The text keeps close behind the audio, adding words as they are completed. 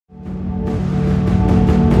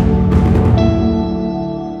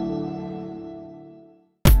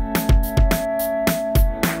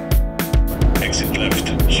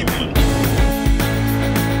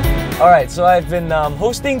Alright, so I've been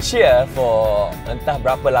hosting cheer for entah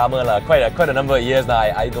berapa lama lah, quite a number of years now.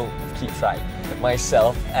 I don't keep track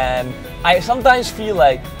myself, and I sometimes feel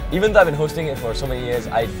like even though I've been hosting it for so many years,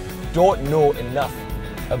 I don't know enough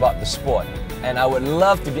about the sport, and I would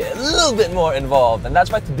love to get a little bit more involved. And that's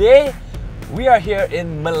why today we are here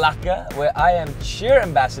in Malacca, where I am cheer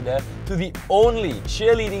ambassador to the only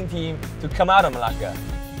cheerleading team to come out of Malacca,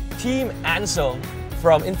 Team Anselm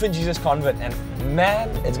from Infant Jesus Convent, and man,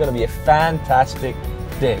 it's going to be a fantastic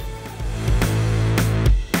day.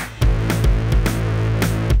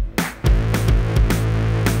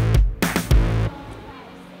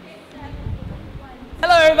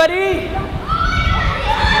 Hello everybody!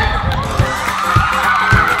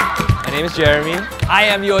 My name is Jeremy. I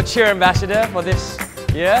am your cheer ambassador for this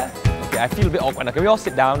year. Okay, I feel a bit awkward now. Can we all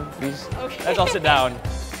sit down, please? Okay. Let's all sit down.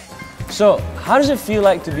 So, how does it feel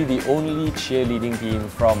like to be the only cheerleading team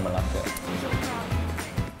from Malacca?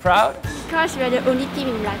 Proud? Because we're the only team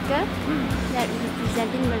in Malacca that is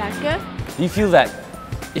representing Malacca. Do you feel that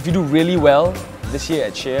if you do really well this year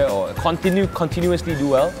at cheer, or continuously do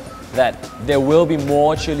well, that there will be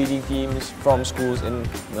more cheerleading teams from schools in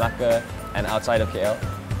Malacca and outside of KL?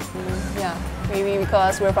 Yeah, maybe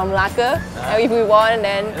because we're from Malacca, and if we won,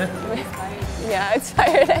 then yeah,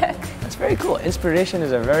 inspired. That's very cool. Inspiration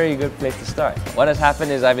is a very good place to start. What has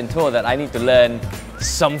happened is I've been told that I need to learn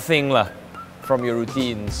something from your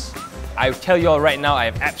routines. I tell you all right now, I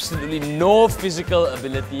have absolutely no physical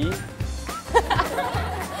ability.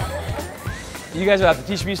 You guys will have to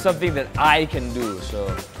teach me something that I can do. So.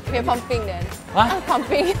 Okay, pumping then. Huh?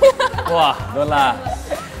 Pumping. Wah, don't lah.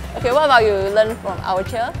 Okay, what about you learn from our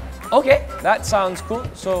cheer? Okay, that sounds cool.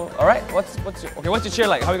 So, all right, what's your cheer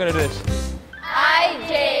like? How are we gonna do this?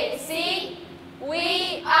 IJC,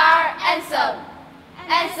 we are Anselm.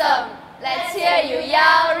 Anselm, let's hear you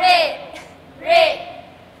yell red. Red.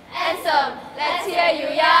 Anselm, let's hear you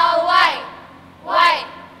yell white. White.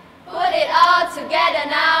 Put it all together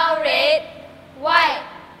now. Red, white,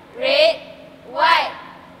 red, white,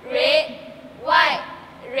 red, white,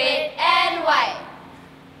 red and white.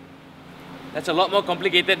 That's a lot more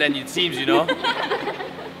complicated than it seems, you know.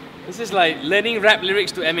 This is like learning rap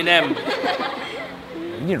lyrics to Eminem.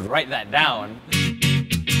 You need to write that down.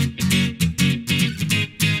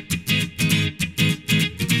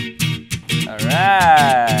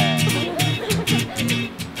 Alright.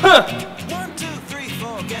 Huh. 1, 2, 3,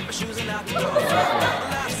 4, get my shoes and out the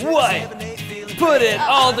door. White. Put it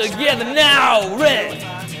all together now. Red,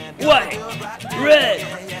 white, red,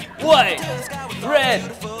 white, red,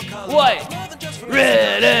 white,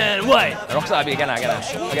 red and white. Rockstar, again.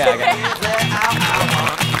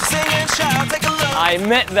 I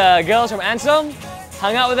met the girls from Anselm,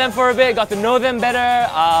 hung out with them for a bit, got to know them better,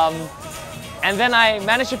 and then I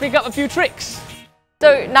managed to pick up a few tricks.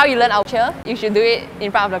 So now you learn our cheer, you should do it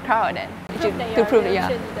in front of the crowd then. To prove that,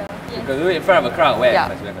 yeah. You can do it in front of a crowd. Where? Yeah.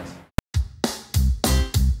 First.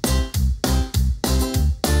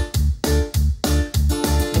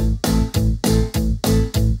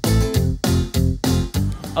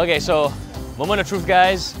 Okay, so moment of truth,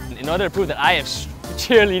 guys. In order to prove that I have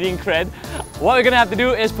cheerleading cred, what we're gonna have to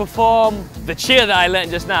do is perform the cheer that I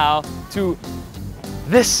learned just now to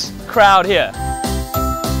this crowd here.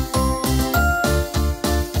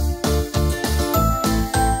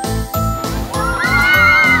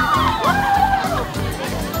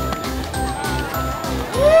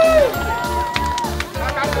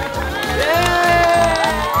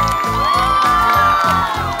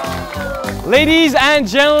 Ladies and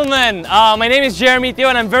gentlemen, my name is Jeremy Teo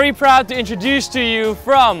and I'm very proud to introduce to you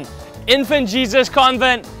from Infant Jesus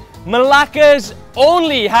Convent, Malacca's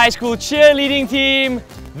only high school cheerleading team.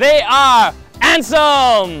 They are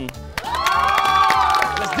Anselm!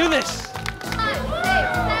 Let's do this!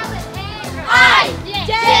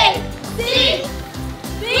 IJC,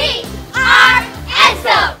 we are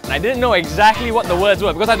Anselm! I didn't know exactly what the words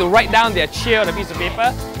were because I had to write down their cheer on a piece of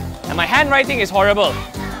paper, and my handwriting is horrible.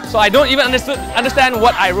 So I don't even understand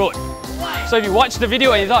what I wrote. So if you watch the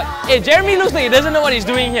video and you thought, hey, Jeremy looks like he doesn't know what he's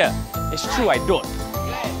doing here. It's true, I don't.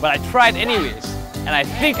 But I tried anyways, and I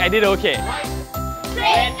think I did okay.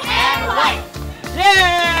 Red and white!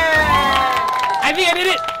 Yeah! I think I did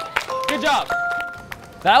it! Good job!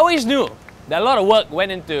 I always knew that a lot of work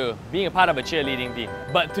went into being a part of a cheerleading team.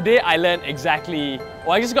 But today I learned exactly,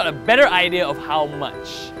 I just got a better idea of how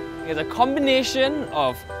much. It's a combination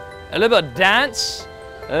of a little bit of dance,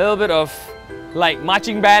 a little bit of like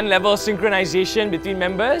marching band level synchronization between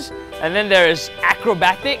members, and then there is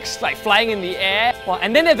acrobatics, like flying in the air,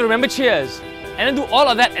 and then they have to remember cheers, and then do all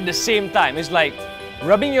of that at the same time. It's like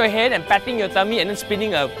rubbing your head and patting your tummy and then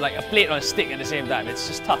spinning a plate on a stick at the same time. It's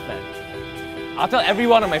just tough, man. I'll tell every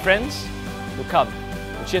one of my friends to come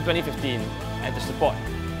to Cheer 2015 and to support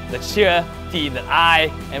the cheer team that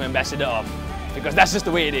I am ambassador of, because that's just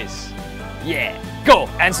the way it is. Yeah, go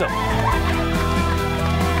Anselm!